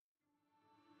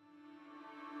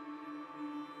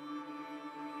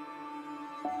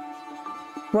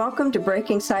Welcome to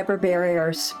Breaking Cyber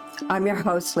Barriers. I'm your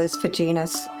host, Liz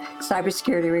Faginas,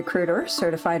 cybersecurity recruiter,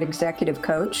 certified executive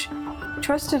coach,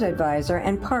 trusted advisor,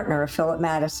 and partner of Philip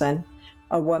Madison,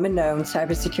 a woman-owned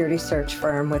cybersecurity search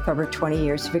firm with over 20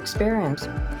 years of experience.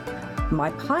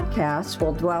 My podcast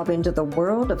will delve into the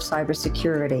world of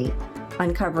cybersecurity,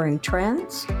 uncovering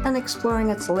trends and exploring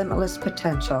its limitless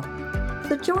potential.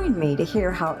 So join me to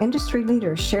hear how industry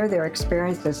leaders share their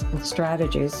experiences and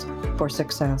strategies for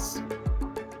success.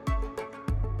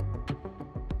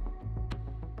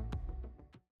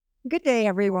 Good day,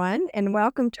 everyone, and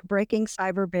welcome to Breaking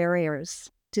Cyber Barriers.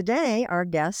 Today, our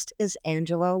guest is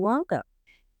Angelo Longo.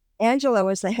 Angelo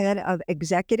is the head of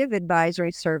Executive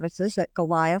Advisory Services at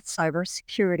Goliath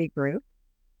Cybersecurity Group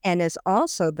and is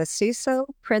also the CISO,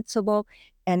 principal,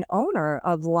 and owner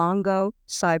of Longo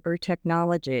Cyber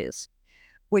Technologies,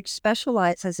 which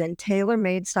specializes in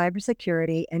tailor-made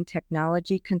cybersecurity and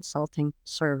technology consulting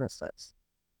services.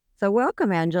 So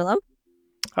welcome, Angelo.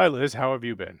 Hi, Liz. How have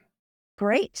you been?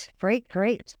 Great.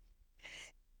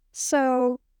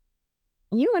 So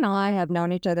you and I have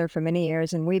known each other for many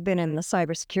years, and we've been in the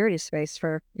cybersecurity space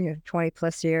for 20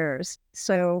 plus years.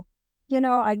 So,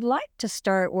 I'd like to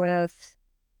start with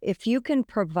if you can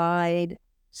provide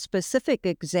specific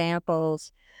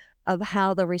examples of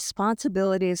how the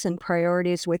responsibilities and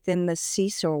priorities within the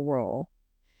CISO role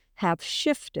have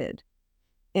shifted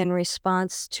in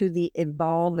response to the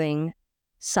evolving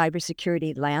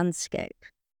cybersecurity landscape.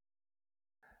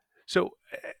 So,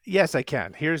 yes, I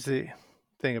can. Here's the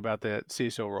thing about the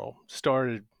CISO role.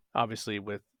 Started obviously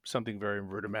with something very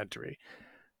rudimentary: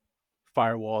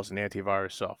 firewalls and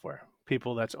antivirus software.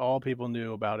 That's all people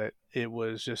knew about it. It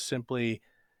was just simply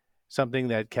something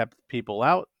that kept people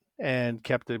out and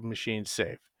kept the machines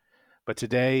safe. But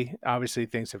today, obviously,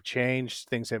 things have changed,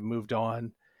 things have moved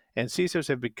on, and CISOs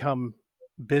have become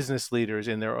business leaders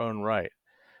in their own right.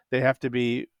 They have to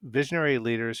be visionary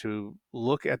leaders who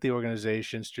look at the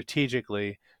organization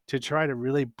strategically to try to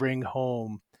really bring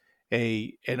home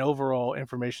an overall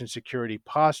information security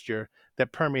posture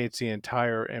that permeates the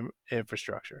entire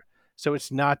infrastructure. So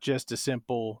it's not just a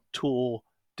simple tool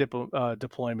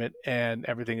deployment and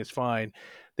everything is fine.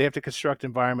 They have to construct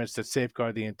environments that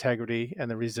safeguard the integrity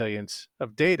and the resilience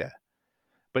of data.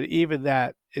 But even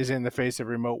that is in the face of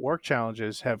remote work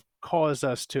challenges have caused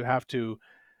us to have to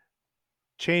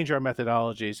change our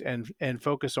methodologies and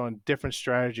focus on different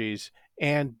strategies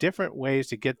and different ways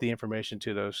to get the information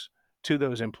to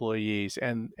those employees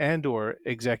and or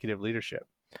executive leadership.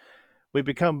 We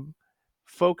become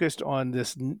focused on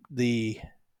the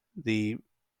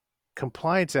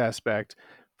compliance aspect,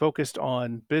 focused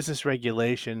on business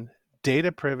regulation,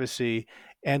 data privacy,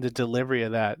 and the delivery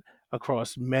of that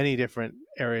across many different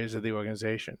areas of the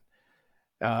organization.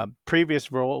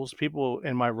 Previous roles, people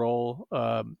in my role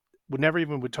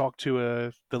would talk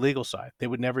to the legal side. They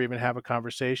would never even have a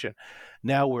conversation.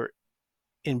 Now we're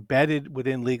embedded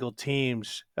within legal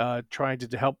teams, trying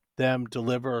to help them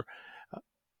deliver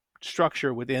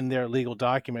structure within their legal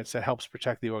documents that helps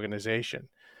protect the organization.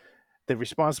 The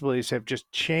responsibilities have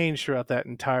just changed throughout that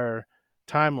entire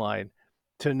timeline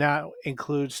to now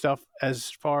include stuff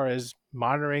as far as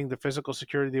monitoring the physical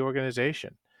security of the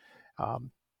organization.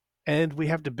 Um, and we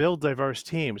have to build diverse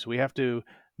teams. We have to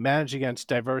manage against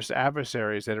diverse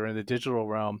adversaries that are in the digital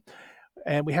realm.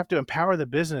 And we have to empower the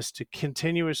business to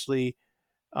continuously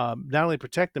not only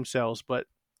protect themselves, but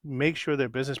make sure their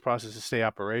business processes stay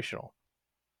operational.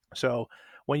 So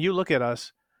when you look at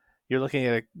us, you're looking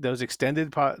at the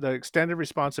extended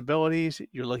responsibilities.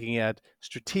 You're looking at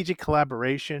strategic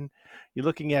collaboration. You're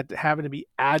looking at having to be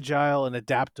agile and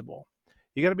adaptable.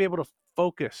 You got to be able to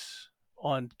focus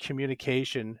on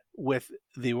communication with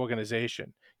the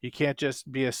organization. You can't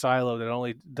just be a silo that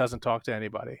only doesn't talk to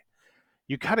anybody.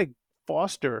 You got to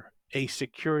foster a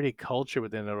security culture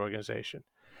within an organization.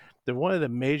 One of the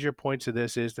major points of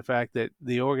this is the fact that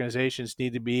the organizations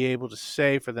need to be able to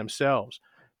say for themselves,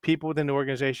 people within the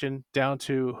organization down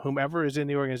to whomever is in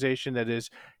the organization that is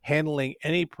handling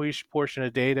any portion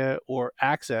of data or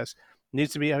access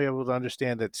needs to be able to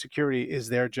understand that security is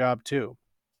their job too.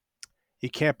 You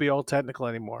can't be all technical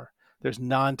anymore. There's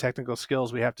non-technical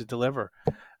skills we have to deliver.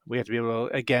 We have to be able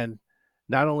to, again,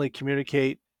 not only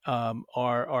communicate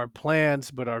our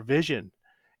plans, but our vision.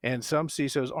 And some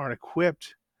CISOs aren't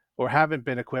equipped or haven't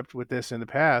been equipped with this in the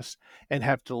past and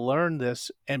have to learn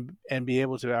this and be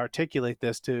able to articulate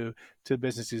this to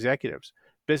business executives.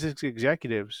 Business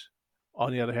executives,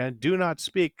 on the other hand, do not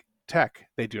speak tech.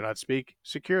 They do not speak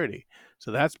security.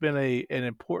 So that's been an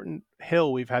important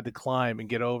hill we've had to climb and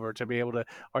get over to be able to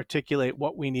articulate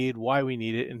what we need, why we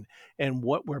need it, and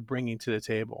what we're bringing to the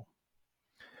table.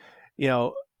 You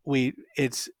know,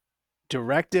 it's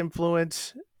direct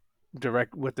influence,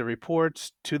 direct with the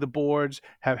reports to the boards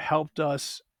have helped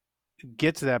us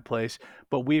get to that place,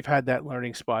 but we've had that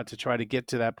learning spot to try to get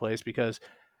to that place because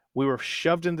we were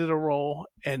shoved into the role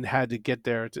and had to get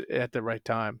there at the right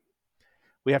time.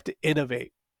 We have to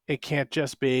innovate. It can't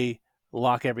just be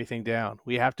lock everything down.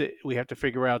 We have to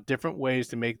figure out different ways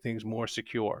to make things more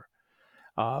secure.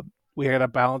 Uh, we got to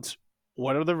balance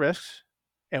what are the risks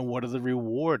and what are the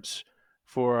rewards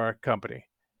for our company.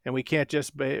 And we can't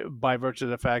just, by virtue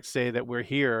of the fact, say that we're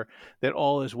here, that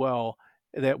all is well,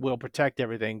 that we'll protect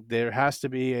everything. There has to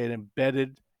be an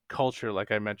embedded culture,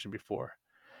 like I mentioned before.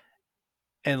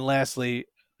 And lastly,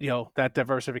 that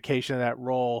diversification of that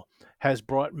role has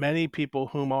brought many people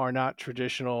whom are not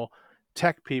traditional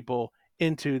tech people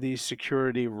into these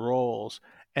security roles,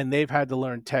 and they've had to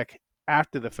learn tech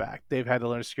after the fact. They've had to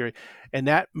learn security, and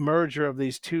that merger of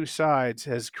these two sides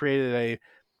has created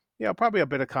probably a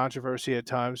bit of controversy at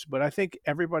times, but I think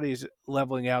everybody's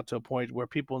leveling out to a point where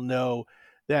people know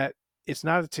that it's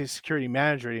not a security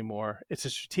manager anymore. It's a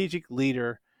strategic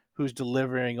leader who's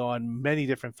delivering on many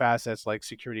different facets like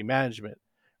security management,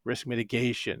 risk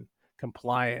mitigation,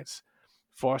 compliance,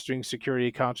 fostering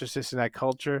security consciousness in that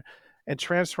culture, and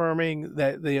transforming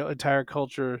the entire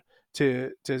culture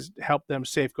to help them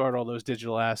safeguard all those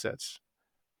digital assets.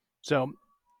 So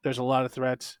there's a lot of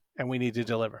threats, and we need to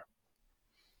deliver.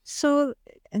 So,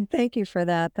 and thank you for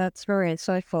that. That's very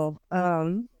insightful.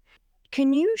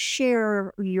 Can you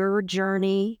share your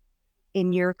journey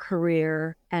in your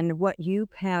career and what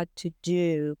you've had to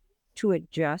do to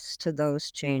adjust to those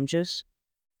changes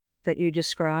that you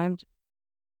described?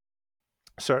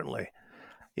 Certainly.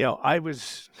 I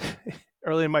was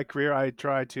early in my career, I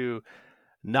tried to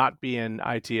not be in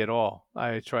IT at all.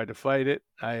 I tried to fight it.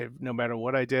 No matter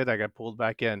what I did, I got pulled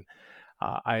back in.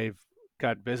 I've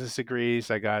got business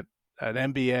degrees. I got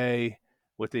an MBA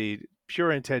with the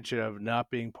pure intention of not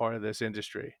being part of this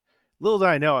industry. Little did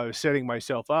I know I was setting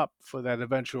myself up for that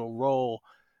eventual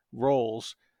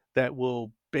roles that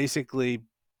will basically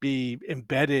be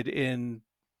embedded in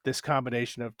this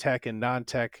combination of tech and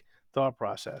non-tech thought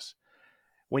process.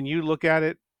 When you look at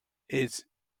it, it's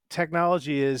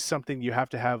technology is something you have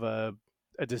to have a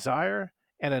desire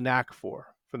and a knack for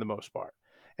the most part.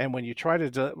 And when you try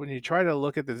to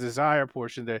look at the desire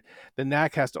portion, the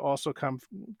knack has to also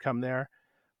come there.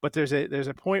 But there's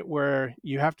a point where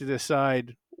you have to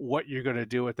decide what you're going to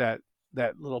do with that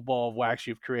little ball of wax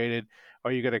you've created.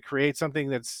 Are you going to create something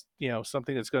that's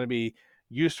going to be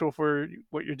useful for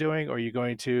what you're doing, or are you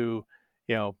going to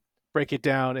you know break it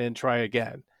down and try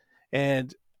again?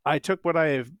 And I took what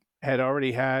had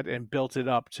already had and built it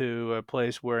up to a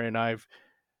place wherein I've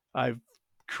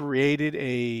created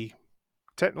a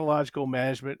technological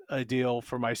management ideal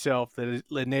for myself that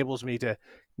enables me to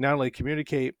not only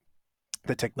communicate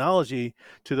the technology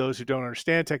to those who don't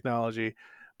understand technology,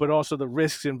 but also the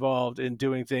risks involved in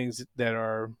doing things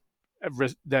that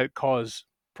cause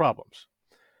problems.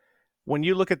 When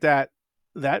you look at that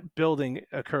building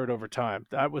occurred over time.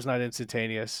 That was not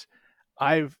instantaneous.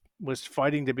 I was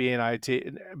fighting to be in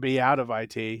IT, be out of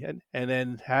IT, and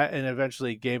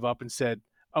eventually gave up and said,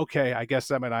 "Okay, I guess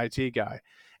I'm an IT guy."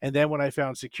 And then when I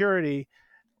found security,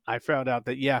 I found out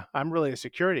that yeah, I'm really a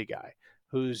security guy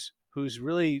who's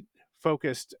really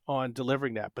focused on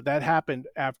delivering that. But that happened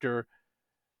after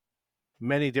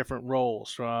many different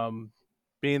roles, from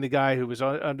being the guy who was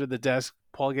under the desk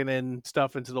plugging in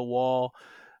stuff into the wall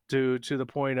to the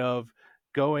point of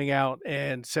going out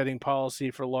and setting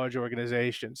policy for large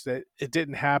organizations. That it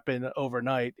didn't happen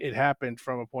overnight. It happened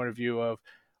from a point of view of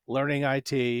learning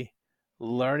IT,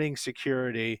 learning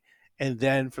security, and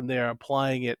then from there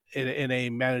applying it in a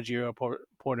managerial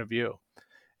point of view.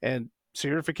 And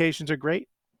certifications are great.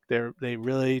 They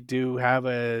really do have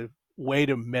a way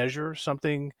to measure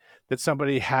something that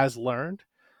somebody has learned,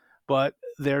 but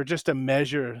they're just a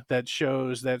measure that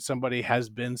shows that somebody has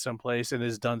been someplace and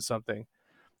has done something.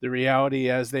 The reality,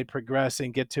 as they progress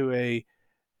and get to a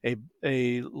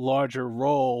larger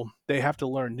role, they have to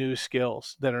learn new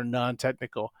skills that are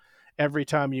non-technical. Every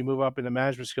time you move up into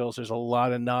management skills, there's a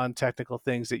lot of non-technical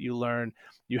things that you learn.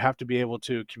 You have to be able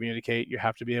to communicate. You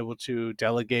have to be able to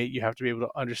delegate. You have to be able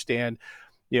to understand,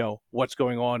 what's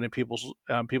going on in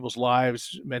people's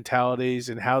lives, mentalities,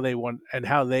 and how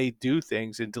they do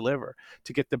things and deliver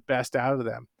to get the best out of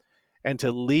them. And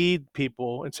to lead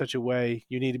people in such a way,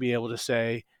 you need to be able to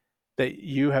say that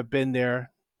you have been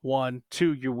there. One,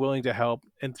 two, you're willing to help,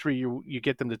 and three, you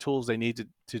get them the tools they need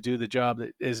to do the job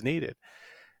that is needed.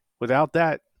 Without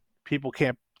that, people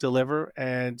can't deliver,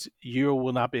 and you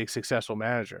will not be a successful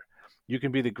manager. You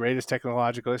can be the greatest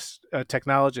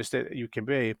technologist that you can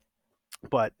be,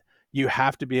 but you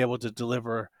have to be able to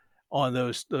deliver on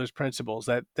those principles,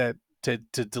 that to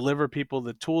deliver people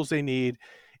the tools they need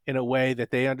in a way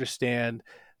that they understand,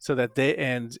 so that they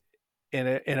and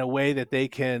in a way that they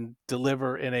can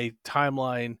deliver in a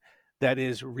timeline that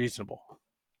is reasonable.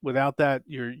 Without that,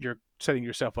 you're setting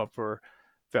yourself up for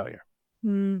failure.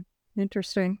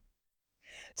 Interesting.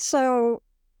 So,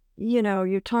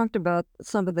 you talked about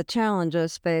some of the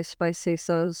challenges faced by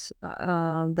CISOs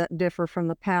that differ from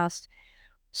the past.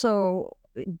 So,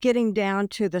 getting down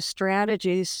to the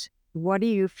strategies, what do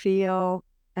you feel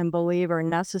and believe are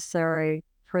necessary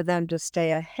for them to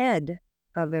stay ahead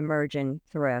of emerging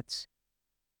threats?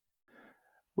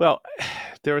 Well,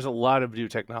 there's a lot of new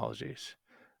technologies,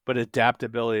 but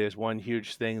adaptability is one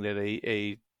huge thing that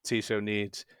a CISO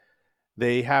needs.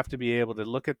 They have to be able to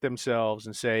look at themselves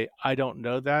and say, I don't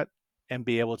know that, and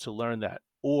be able to learn that,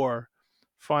 or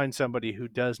find somebody who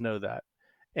does know that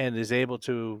and is able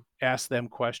to ask them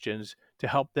questions to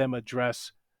help them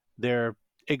address their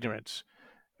ignorance.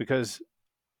 Because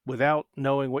without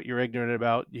knowing what you're ignorant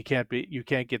about, you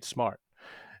can't get smart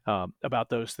about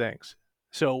those things.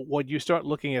 So when you start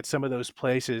looking at some of those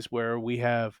places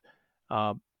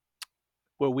um,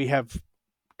 where we have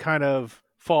kind of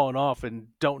fallen off and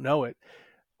don't know it,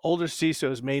 older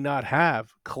CISOs may not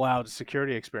have cloud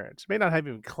security experience, may not have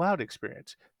even cloud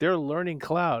experience. They're learning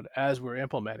cloud as we're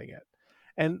implementing it.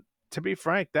 And to be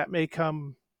frank, that may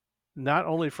come not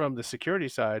only from the security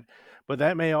side, but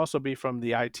that may also be from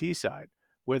the IT side,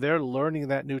 where they're learning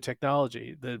that new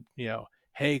technology.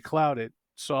 Hey, cloud, it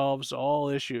solves all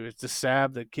issues. It's the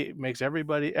salve that makes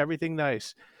everything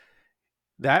nice.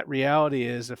 That reality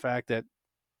is the fact that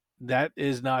that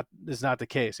is not the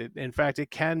case. In fact, it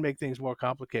can make things more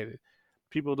complicated.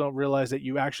 People don't realize that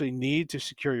you actually need to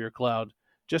secure your cloud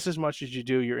just as much as you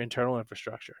do your internal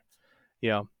infrastructure.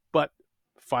 But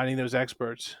finding those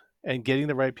experts and getting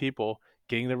the right people,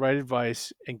 getting the right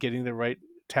advice, and getting the right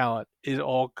talent is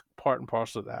all part and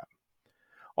parcel of that.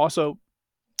 Also,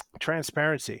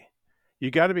 transparency. You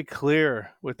got to be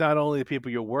clear with not only the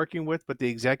people you're working with, but the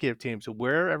executive teams,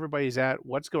 where everybody's at,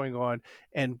 what's going on,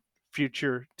 and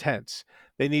future tense.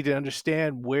 They need to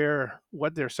understand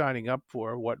what they're signing up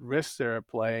for, what risks they're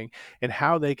playing, and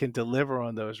how they can deliver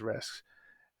on those risks,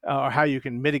 or how you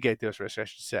can mitigate those risks, I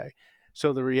should say.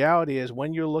 So the reality is,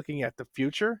 when you're looking at the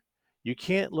future, you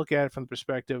can't look at it from the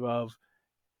perspective of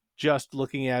just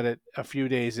looking at it a few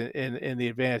days in the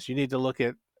advance. You need to look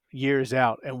at years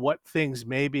out and what things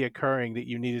may be occurring that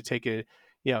you need to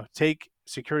take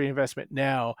security investment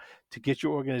now to get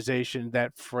your organization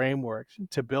that framework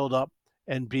to build up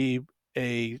and be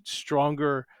a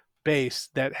stronger base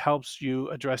that helps you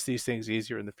address these things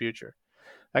easier in the future.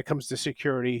 That comes to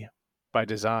security by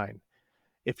design.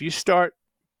 If you start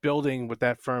building with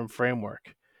that firm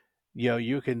framework,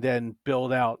 you can then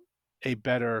build out a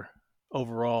better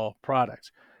overall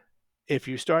product. If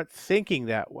you start thinking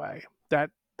that way, that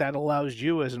allows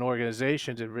you as an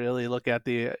organization to really look at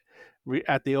the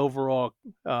overall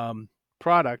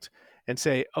product and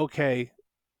say, okay,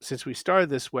 since we started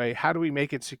this way, how do we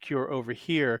make it secure over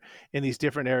here in these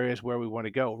different areas where we want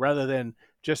to go, rather than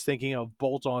just thinking of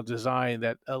bolt-on design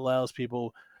that allows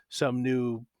people some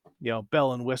new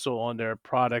bell and whistle on their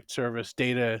product, service,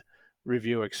 data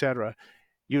review, etc.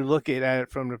 You look at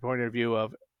it from the point of view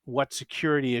of what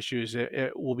security issues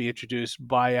it will be introduced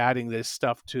by adding this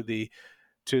stuff to the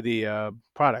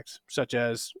products, such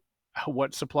as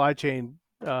what supply chain,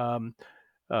 how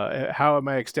am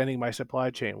I extending my supply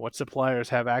chain? What suppliers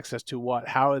have access to what?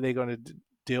 How are they going to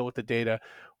deal with the data?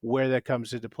 Where that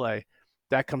comes into play?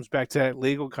 That comes back to that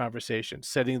legal conversation,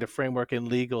 setting the framework in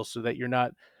legal so that you're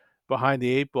not behind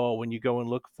the eight ball when you go and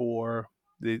look for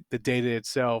the data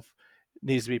itself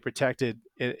needs to be protected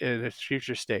in a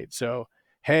future state. So,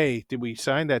 hey, did we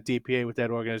sign that DPA with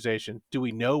that organization? Do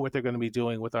we know what they're going to be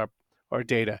doing with our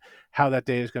data, how that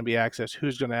data is going to be accessed,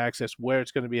 who's going to access, where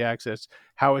it's going to be accessed,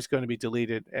 how it's going to be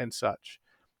deleted, and such.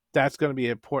 That's going to be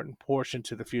an important portion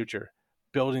to the future.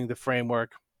 Building the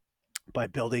framework by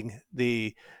building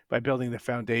the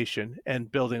foundation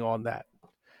and building on that.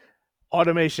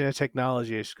 Automation and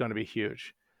technology is going to be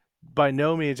huge. By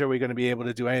no means are we going to be able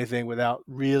to do anything without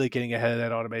really getting ahead of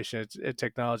that automation and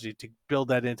technology, to build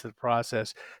that into the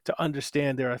process, to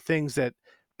understand there are things that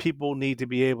people need to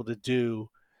be able to do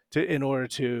to in order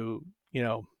to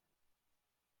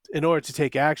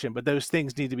take action. But those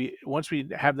things need to be, once we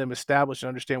have them established and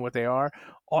understand what they are,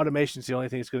 automation is the only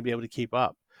thing that's going to be able to keep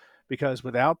up. Because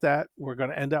without that, we're going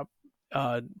to end up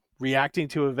uh, reacting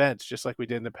to events just like we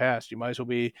did in the past. You might as well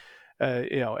be,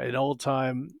 an old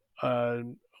time,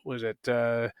 was it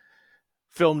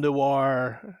film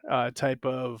noir type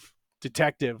of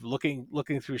detective looking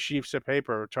through sheets of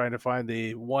paper trying to find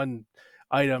the one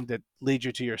item that leads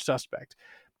you to your suspect.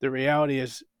 The reality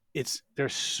is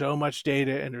there's so much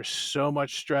data and there's so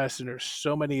much stress and there's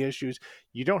so many issues.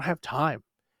 You don't have time.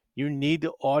 You need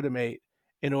to automate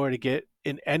in order to get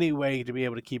in any way to be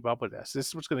able to keep up with this. This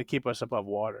is what's going to keep us above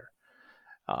water.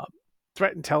 Uh,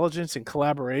 Threat intelligence and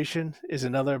collaboration is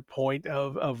another point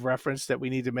of reference that we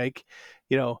need to make.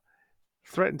 You know,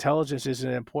 threat intelligence is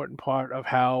an important part of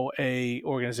how a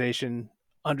organization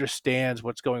understands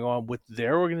what's going on with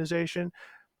their organization,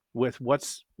 with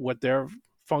what their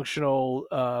functional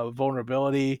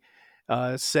vulnerability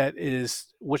set is,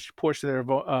 which portion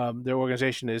of their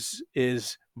organization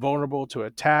is vulnerable to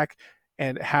attack,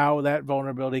 and how that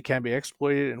vulnerability can be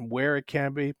exploited and where it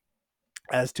can be,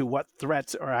 as to what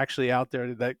threats are actually out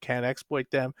there that can exploit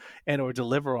them and or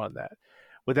deliver on that.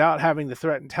 Without having the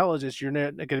threat intelligence, you're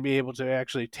not going to be able to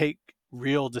actually take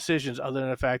real decisions, other than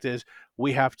the fact is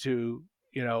we have to,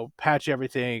 patch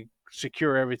everything,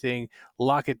 secure everything,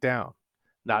 lock it down.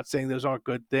 Not saying those aren't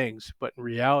good things, but in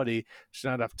reality, there's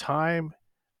not enough time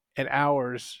and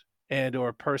hours and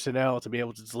or personnel to be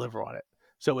able to deliver on it.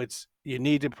 So you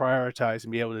need to prioritize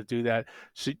and be able to do that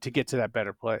to get to that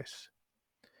better place.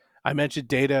 I mentioned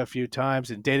data a few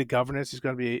times, and data governance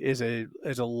is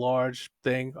a large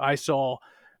thing. I saw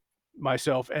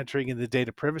myself entering in the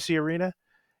data privacy arena.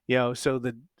 So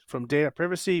from data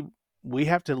privacy, we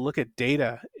have to look at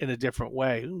data in a different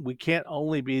way. We can't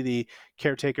only be the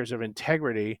caretakers of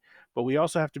integrity, but we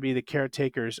also have to be the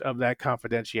caretakers of that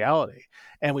confidentiality.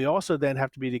 And we also then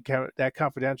have to be that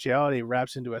confidentiality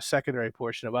wraps into a secondary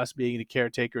portion of us being the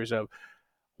caretakers of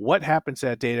what happens to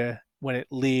that data when it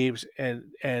leaves,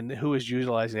 and who is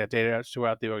utilizing that data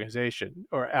throughout the organization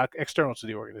or external to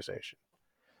the organization.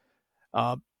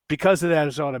 Because of that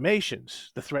is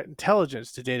automations, the threat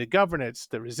intelligence, the data governance,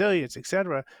 the resilience,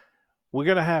 etc., we're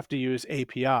going to have to use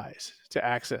APIs to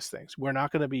access things. We're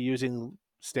not going to be using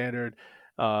standard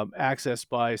access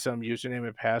by some username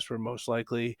and password, most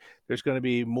likely. There's going to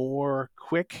be more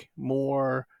quick,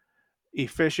 more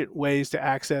efficient ways to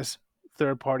access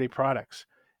third-party products.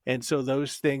 And so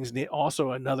those things need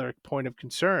also another point of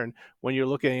concern when you're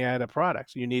looking at a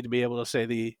product. You need to be able to say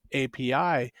the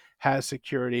API has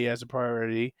security as a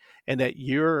priority and that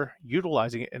you're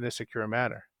utilizing it in a secure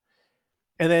manner.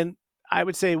 And then I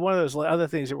would say one of those other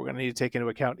things that we're going to need to take into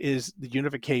account is the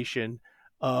unification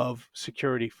of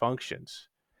security functions.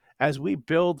 As we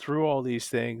build through all these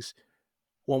things,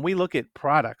 when we look at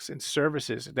products and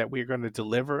services that we're going to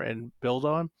deliver and build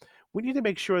on, we need to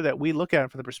make sure that we look at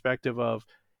it from the perspective of,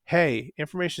 hey,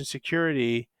 information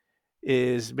security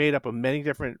is made up of many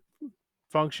different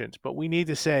functions, but we need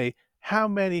to say, how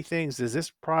many things does this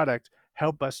product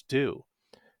help us do?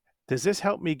 Does this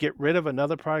help me get rid of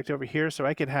another product over here so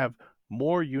I can have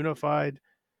more unified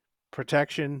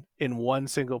protection in one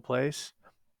single place?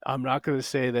 I'm not going to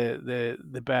say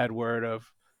the bad word of,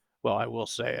 well, I will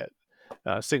say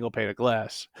it, single pane of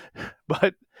glass,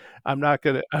 but I'm not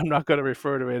gonna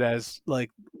refer to it as like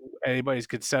anybody's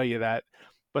could sell you that.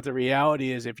 But the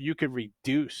reality is, if you could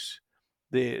reduce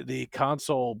the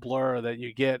console blur that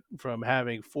you get from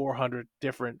having 400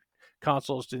 different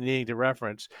consoles to needing to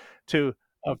reference to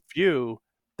a few,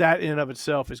 that in and of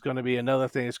itself is going to be another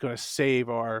thing that's going to save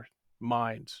our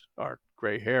minds, our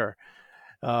gray hair.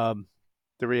 Um,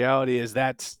 the reality is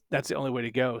that's the only way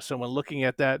to go. So when looking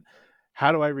at that,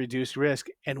 how do I reduce risk,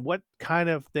 and what kind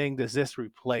of thing does this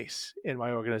replace in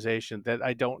my organization that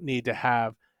I don't need to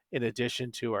have in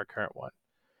addition to our current one?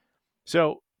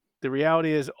 So the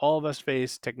reality is all of us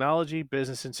face technology,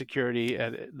 business, and security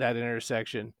at that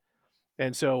intersection.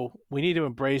 And so we need to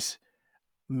embrace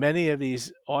many of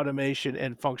these automation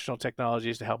and functional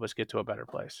technologies to help us get to a better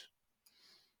place.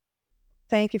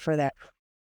 Thank you for that.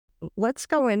 Let's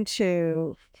go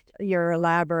into your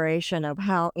elaboration of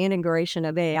how integration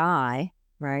of AI,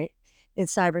 right, in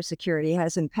cybersecurity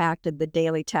has impacted the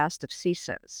daily task of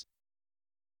CISOs.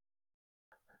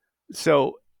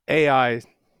 So AI,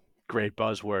 great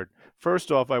buzzword.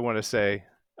 First off, I want to say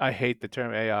I hate the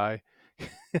term AI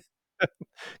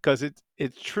because it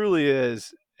truly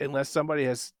is, unless somebody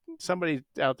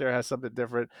out there has something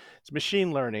different, it's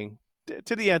machine learning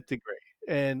to the nth degree.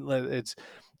 And it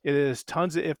is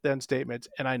tons of if then statements,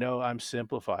 and I know I'm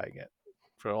simplifying it.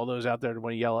 For all those out there that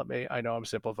want to yell at me, I know I'm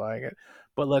simplifying it.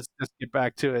 But let's just get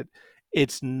back to it.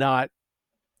 It's not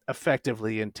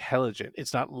effectively intelligent.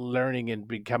 It's not learning and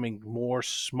becoming more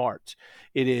smart.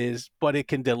 But it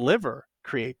can deliver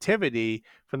creativity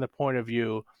from the point of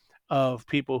view of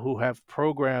people who have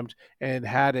programmed and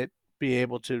had it be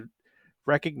able to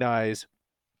recognize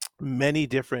many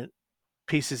different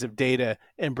pieces of data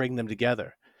and bring them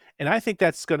together. And I think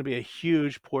that's going to be a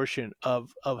huge portion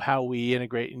of how we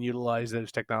integrate and utilize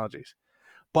those technologies.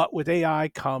 But with AI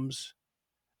comes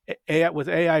AI, with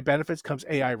AI benefits comes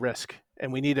AI risk,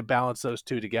 and we need to balance those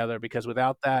two together, because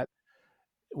without that,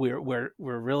 we're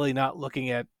really not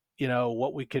looking at,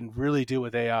 what we can really do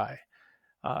with AI.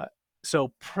 Uh,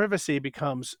 so privacy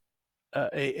becomes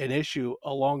an issue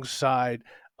alongside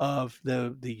of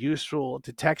the useful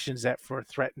detections that for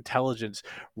threat intelligence,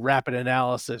 rapid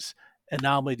analysis,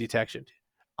 anomaly detection.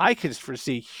 I can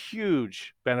foresee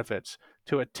huge benefits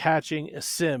to attaching a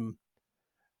SIM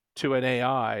to an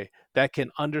AI that can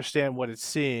understand what it's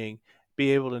seeing,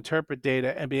 be able to interpret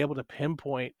data, and be able to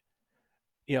pinpoint,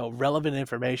 relevant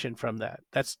information from that.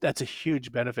 That's a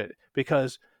huge benefit,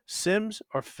 because SIMs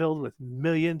are filled with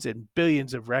millions and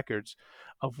billions of records,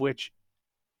 of which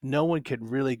no one can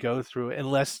really go through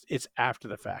unless it's after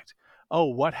the fact. Oh,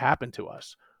 what happened to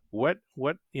us? What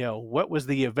was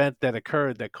the event that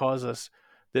occurred that caused us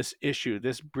this issue,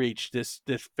 this breach, this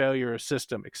failure of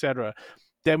system, etc.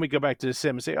 Then we go back to the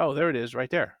sim and say, oh, there it is right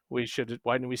there. Why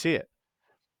didn't we see it?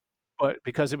 But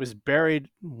because it was buried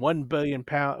 1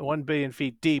 billion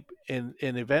feet deep in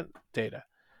event data,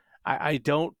 I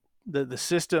don't, the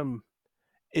system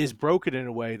is broken in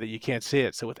a way that you can't see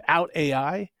it. So without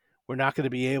AI, we're not going to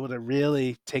be able to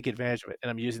really take advantage of it. And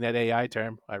I'm using that AI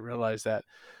term. I realize that.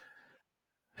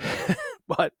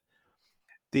 But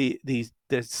the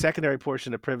secondary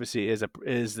portion of privacy is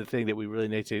the thing that we really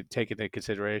need to take into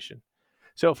consideration.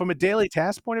 So from a daily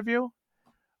task point of view,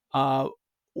 uh,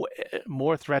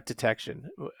 more threat detection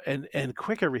and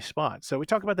quicker response. So we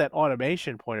talk about that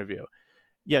automation point of view.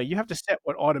 Yeah, you have to set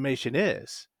what automation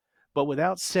is, but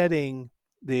without being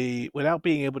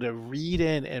able to read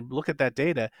in and look at that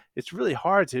data, it's really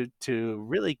hard to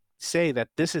really say that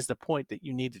this is the point that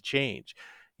you need to change.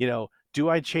 Do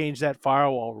I change that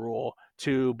firewall rule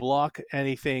to block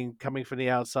anything coming from the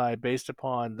outside based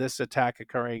upon this attack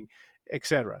occurring,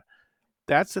 etc.?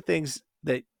 That's the things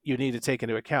that you need to take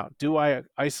into account. Do I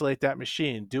isolate that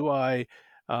machine? Do I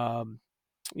um,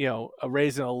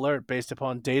 raise an alert based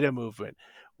upon data movement?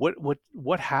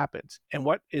 What happens and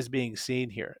what is being seen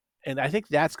here? And I think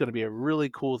that's going to be a really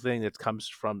cool thing that comes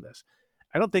from this.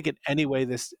 I don't think in any way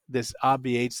this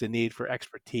obviates the need for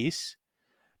expertise,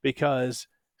 because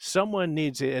someone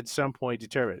needs to at some point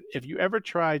determine. Have you ever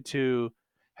tried to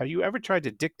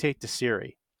dictate to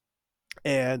Siri,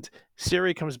 and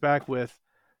Siri comes back with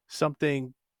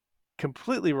something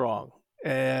completely wrong,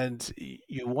 and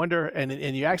you wonder, and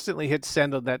you accidentally hit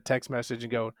send on that text message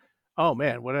and go, oh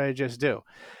man, what did I just do?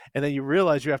 And then you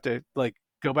realize you have to like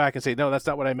go back and say, no, that's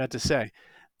not what I meant to say.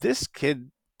 This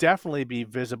could definitely be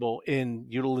visible in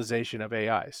utilization of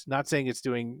AIs. Not saying it's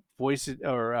doing voice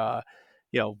or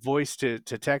voice to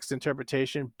text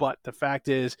interpretation, but the fact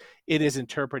is it is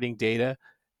interpreting data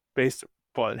based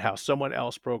upon how someone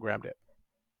else programmed it.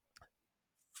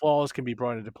 Flaws can be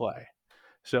brought into play,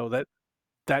 so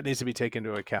that needs to be taken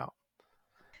into account.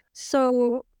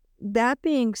 So that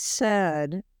being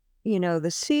said, the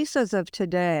CISOs of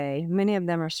today, many of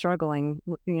them are struggling,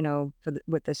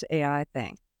 with this AI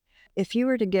thing. If you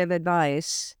were to give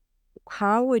advice,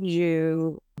 how would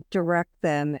you direct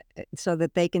them so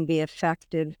that they can be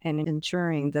effective in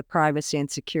ensuring the privacy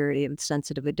and security of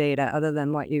sensitive data, other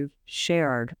than what you've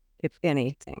shared, if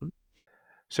anything?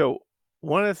 So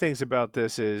one of the things about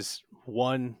this is,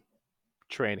 one,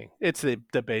 training. It's the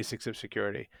basics of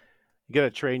security. You got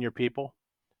to train your people.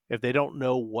 If they don't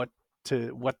know what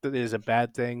is a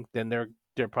bad thing, then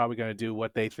they're probably going to do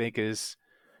what they think is,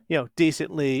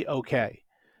 decently okay.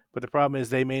 But the problem is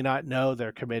they may not know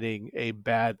they're committing a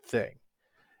bad thing.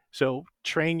 So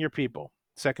train your people.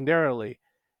 Secondarily,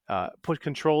 put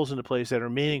controls into place that are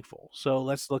meaningful. So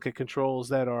let's look at controls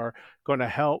that are going to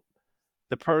help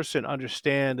the person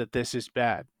understand that this is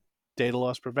bad. Data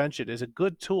loss prevention is a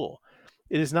good tool.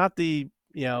 It is not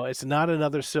it's not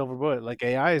another silver bullet. Like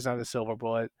AI is not a silver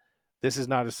bullet. This is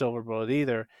not a silver bullet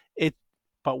either.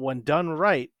 But when done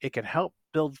right, it can help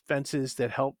build fences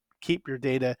that help keep your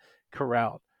data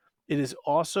corralled. It is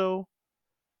also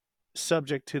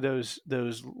subject to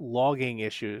those logging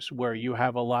issues where you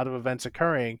have a lot of events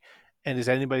occurring, and is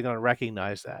anybody going to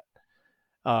recognize that?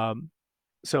 Um,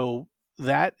 so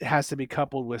that has to be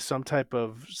coupled with some type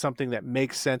of something that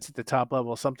makes sense at the top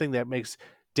level, something that makes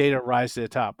data rise to the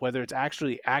top, whether it's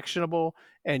actually actionable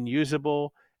and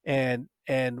usable, and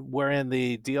wherein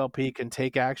the DLP can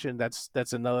take action. That's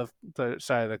another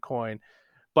side of the coin.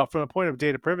 But from a point of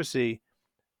data privacy,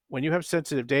 when you have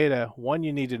sensitive data, one,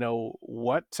 you need to know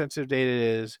what sensitive data it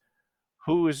is,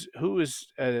 who is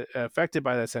affected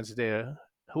by that sensitive data,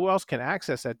 who else can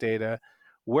access that data,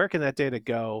 where can that data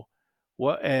go,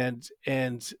 what and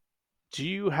do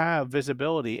you have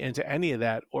visibility into any of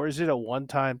that, or is it a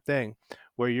one-time thing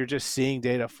where you're just seeing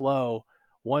data flow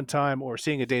one time or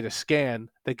seeing a data scan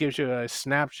that gives you a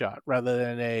snapshot rather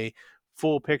than a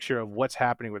full picture of what's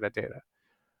happening with that data?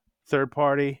 Third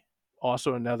party,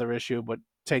 also another issue, but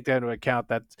take that into account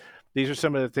that these are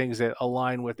some of the things that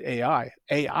align with AI.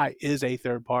 AI is a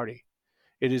third party.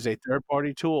 It is a third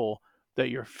party tool that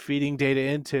you're feeding data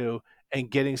into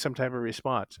and getting some type of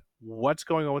response. What's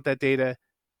going on with that data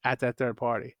at that third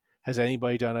party? Has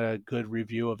anybody done a good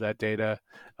review of that data,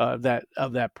 of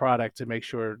that product to make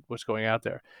sure what's going out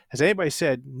there? Has anybody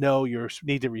said no? You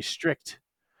need to restrict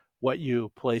what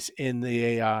you place in the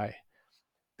AI.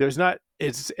 There's not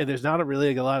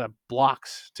really a lot of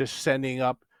blocks to sending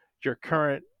up your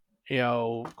current,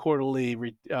 quarterly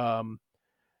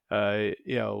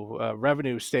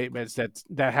revenue statements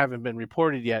that haven't been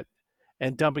reported yet,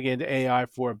 and dumping into AI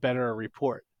for a better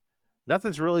report.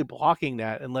 Nothing's really blocking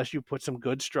that unless you put some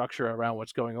good structure around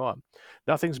what's going on.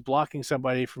 Nothing's blocking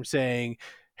somebody from saying,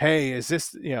 "Hey, is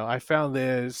this, I found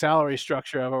the salary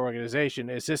structure of our organization.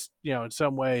 Is this, in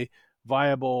some way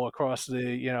viable across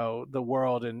the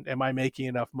world, and am I making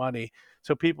enough money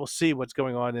so people see what's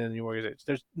going on in the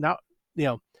organization?" You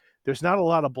know, there's not a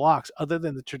lot of blocks other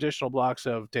than the traditional blocks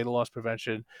of data loss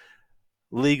prevention,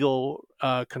 legal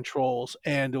controls,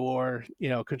 and or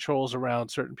controls around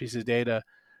certain pieces of data.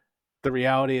 The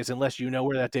reality is, unless you know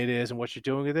where that data is and what you're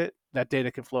doing with it, that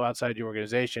data can flow outside your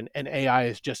organization, and AI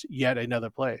is just yet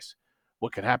another place.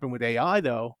 What can happen with AI,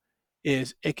 though,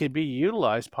 is it can be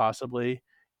utilized possibly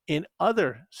in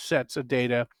other sets of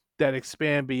data that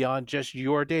expand beyond just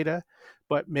your data,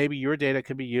 but maybe your data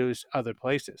can be used other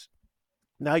places.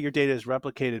 Now your data is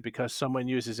replicated because someone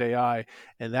uses AI,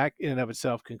 and that in and of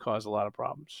itself can cause a lot of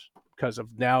problems because of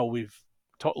now we've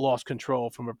lost control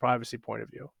from a privacy point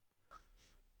of view.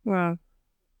 Wow,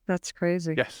 that's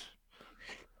crazy. Yes.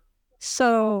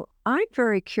 So I'm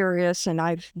very curious, and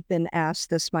I've been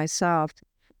asked this myself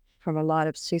from a lot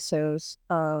of CISOs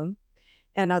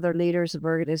and other leaders of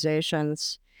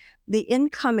organizations. The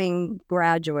incoming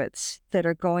graduates that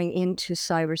are going into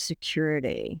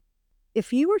cybersecurity,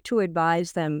 if you were to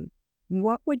advise them,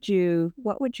 what would you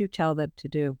tell them to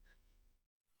do?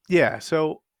 Yeah.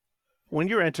 So when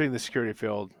you're entering the security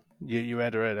field, you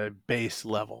enter at a base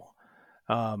level.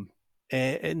 Um,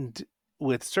 and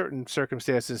with certain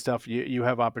circumstances and stuff, you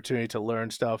have opportunity to learn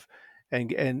stuff and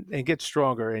get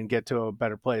stronger and get to a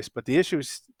better place. But the issue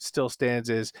still stands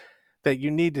is that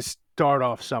you need to start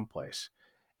off someplace.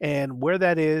 And where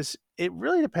that is, it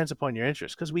really depends upon your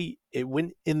interest. Because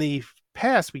when in the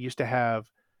past, we used to have,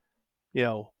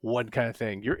 one kind of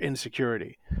thing, you're in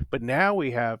security. But now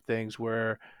we have things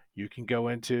where you can go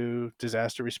into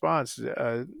disaster response.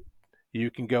 You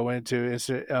can go into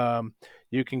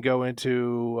you can go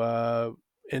into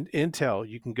intel.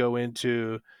 You can go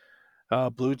into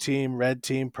blue team, red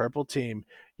team, purple team.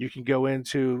 You can go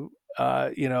into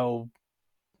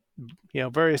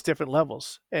various different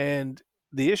levels. And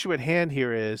the issue at hand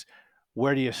here is,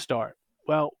 where do you start?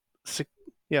 Well, you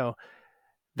know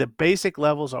the basic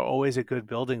levels are always a good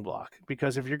building block,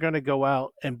 because if you're going to go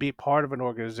out and be part of an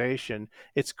organization,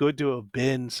 it's good to have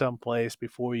been someplace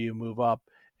before you move up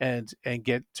and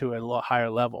get to a lot higher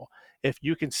level. If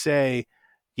you can say,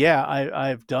 yeah,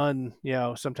 I've done,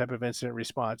 some type of incident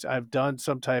response, I've done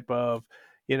some type of,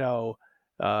 you know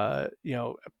uh, you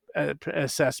know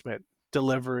assessment,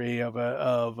 delivery of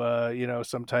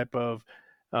some type of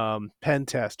pen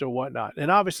test or whatnot.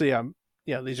 And obviously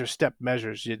these are step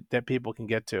measures that people can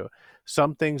get to.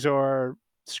 Some things are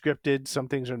scripted, some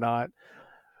things are not.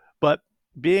 But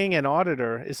being an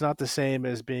auditor is not the same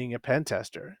as being a pen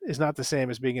tester. It's not the same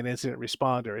as being an incident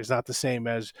responder. It's not the same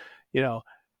as, you know,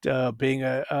 being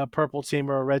a purple teamer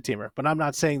or a red teamer. But I'm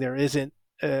not saying there isn't,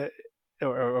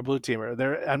 or a blue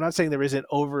teamer. I'm not saying there isn't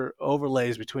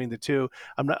overlays between the two.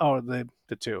 I'm not, or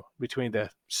the two between the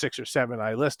 6 or 7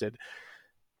 I listed.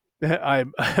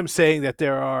 I'm saying that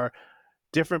there are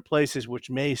different places which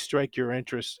may strike your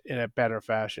interest in a better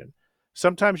fashion.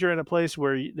 Sometimes you're in a place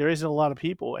where there isn't a lot of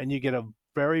people, and you get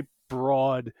very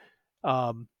broad,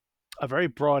 um, a very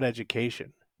broad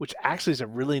education, which actually is a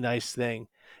really nice thing,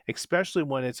 especially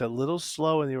when it's a little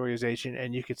slow in the organization,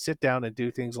 and you could sit down and do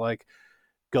things like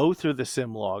go through the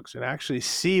sim logs and actually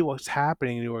see what's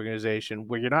happening in the organization,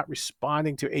 where you're not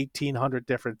responding to 1,800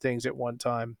 different things at one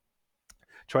time,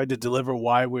 trying to deliver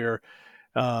why we're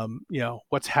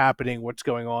what's happening, what's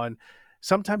going on.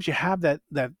 Sometimes you have that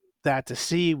to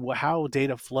see how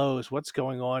data flows, what's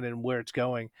going on, and where it's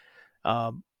going.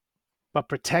 But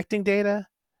protecting data,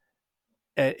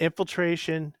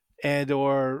 infiltration, and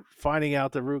or finding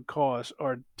out the root cause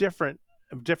are different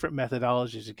different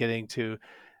methodologies of getting to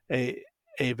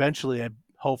eventually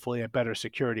hopefully a better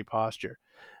security posture.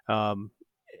 Um,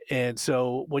 and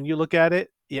so when you look at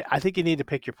it, yeah, I think you need to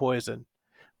pick your poison,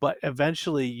 but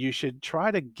eventually you should try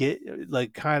to get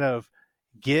kind of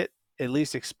get at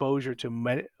least exposure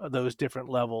to those different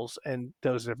levels and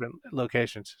those different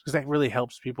locations, because that really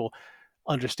helps people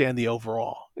understand the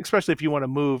overall, especially if you want to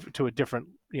move to a different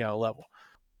level.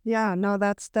 Yeah, no,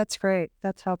 that's great.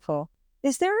 That's helpful.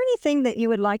 Is there anything that you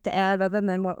would like to add other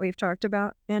than what we've talked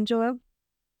about, Angelo?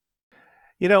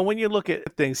 When you look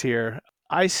at things here,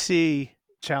 I see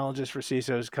challenges for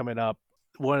CISOs coming up.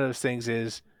 One of those things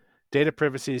is data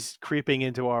privacy is creeping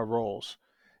into our roles.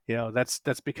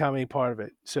 That's becoming part of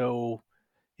it. So,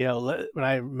 when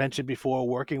I mentioned before,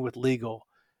 working with legal,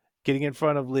 getting in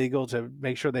front of legal to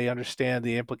make sure they understand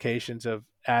the implications of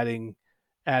adding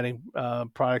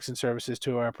products and services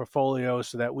to our portfolio,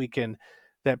 so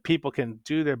that people can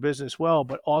do their business well,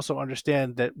 but also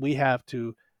understand that we have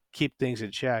to keep things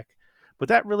in check. But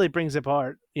that really brings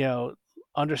apart,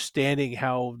 understanding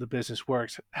how the business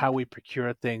works, how we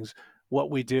procure things, what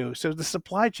we do. So the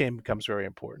supply chain becomes very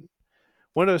important.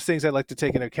 One of those things I'd like to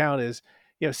take into account is,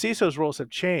 CISO's roles have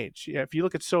changed. If you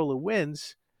look at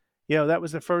SolarWinds, that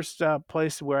was the first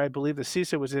place where I believe the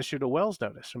CISO was issued a Wells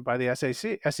notice by the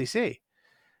SEC.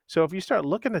 So if you start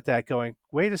looking at that going,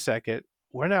 wait a second,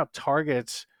 we're now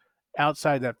targets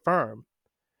outside that firm,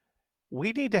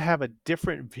 we need to have a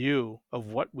different view of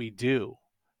what we do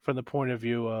from the point of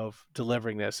view of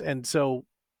delivering this. And so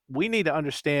we need to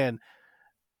understand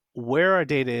where our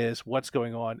data is, what's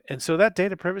going on. And so that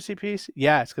data privacy piece,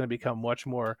 yeah, it's going to become much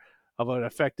more of an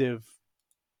effective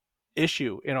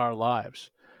issue in our lives.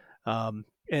 And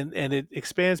it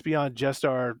expands beyond just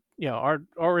our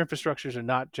infrastructures are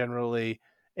not generally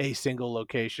a single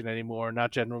location anymore,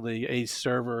 not generally a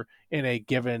server in a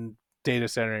given data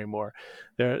center anymore.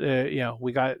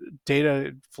 We got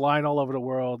data flying all over the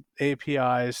world,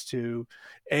 APIs to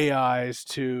AIs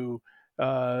to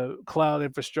cloud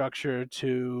infrastructure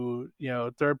to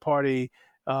third party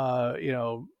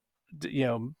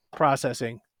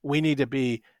processing. We need to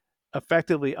be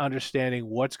effectively understanding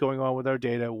what's going on with our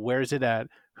data, where's it at,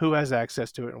 who has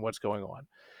access to it, and what's going on.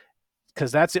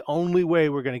 Because that's the only way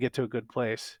we're going to get to a good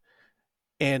place.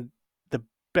 And the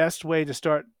best way to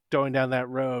start going down that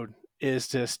road is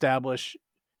to establish,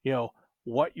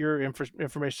 what your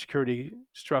information security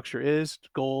structure is,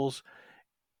 goals,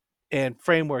 and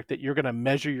framework that you're going to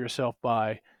measure yourself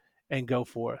by and go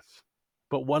forth.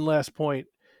 But one last point,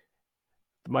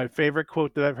 my favorite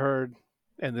quote that I've heard,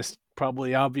 and this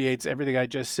probably obviates everything I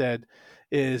just said,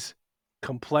 is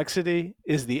complexity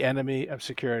is the enemy of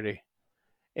security.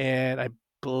 And I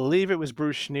believe it was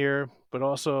Bruce Schneer, but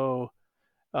also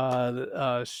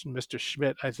Mr.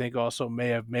 Schmidt, I think, also may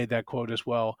have made that quote as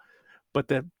well.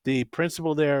 But the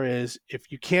principle there is,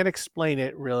 if you can't explain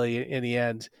it really in the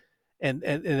end, and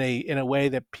in a way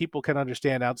that people can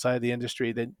understand outside the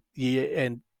industry, then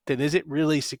is it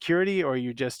really security, or are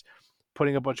you just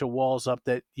putting a bunch of walls up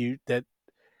that you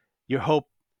hope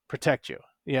protect you?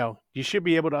 You should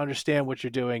be able to understand what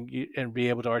you're doing and be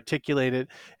able to articulate it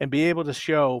and be able to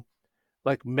show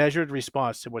like measured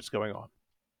response to what's going on.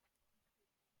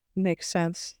 Makes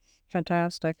sense.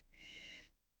 Fantastic.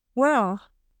 Well,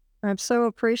 I've so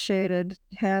appreciated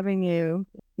having you.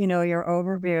 Your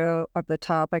overview of the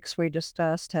topics we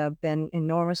discussed have been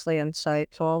enormously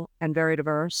insightful and very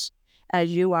diverse,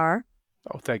 as you are,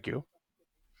 Oh, thank you.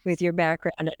 with your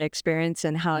background and experience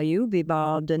and how you've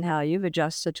evolved and how you've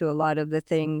adjusted to a lot of the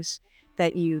things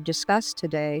that you discussed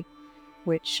today,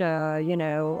 which,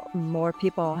 more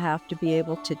people have to be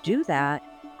able to do that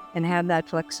and have that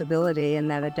flexibility and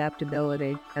that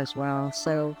adaptability as well.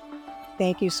 So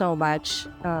thank you so much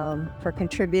for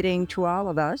contributing to all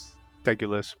of us. Thank you,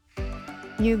 Liz.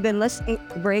 You've been listening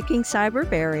to Breaking Cyber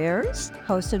Barriers,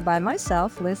 hosted by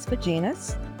myself, Liz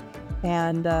Vaginas,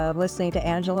 and listening to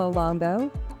Angelo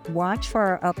Longo. Watch for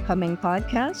our upcoming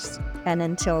podcasts. And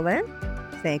until then,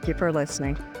 thank you for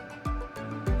listening.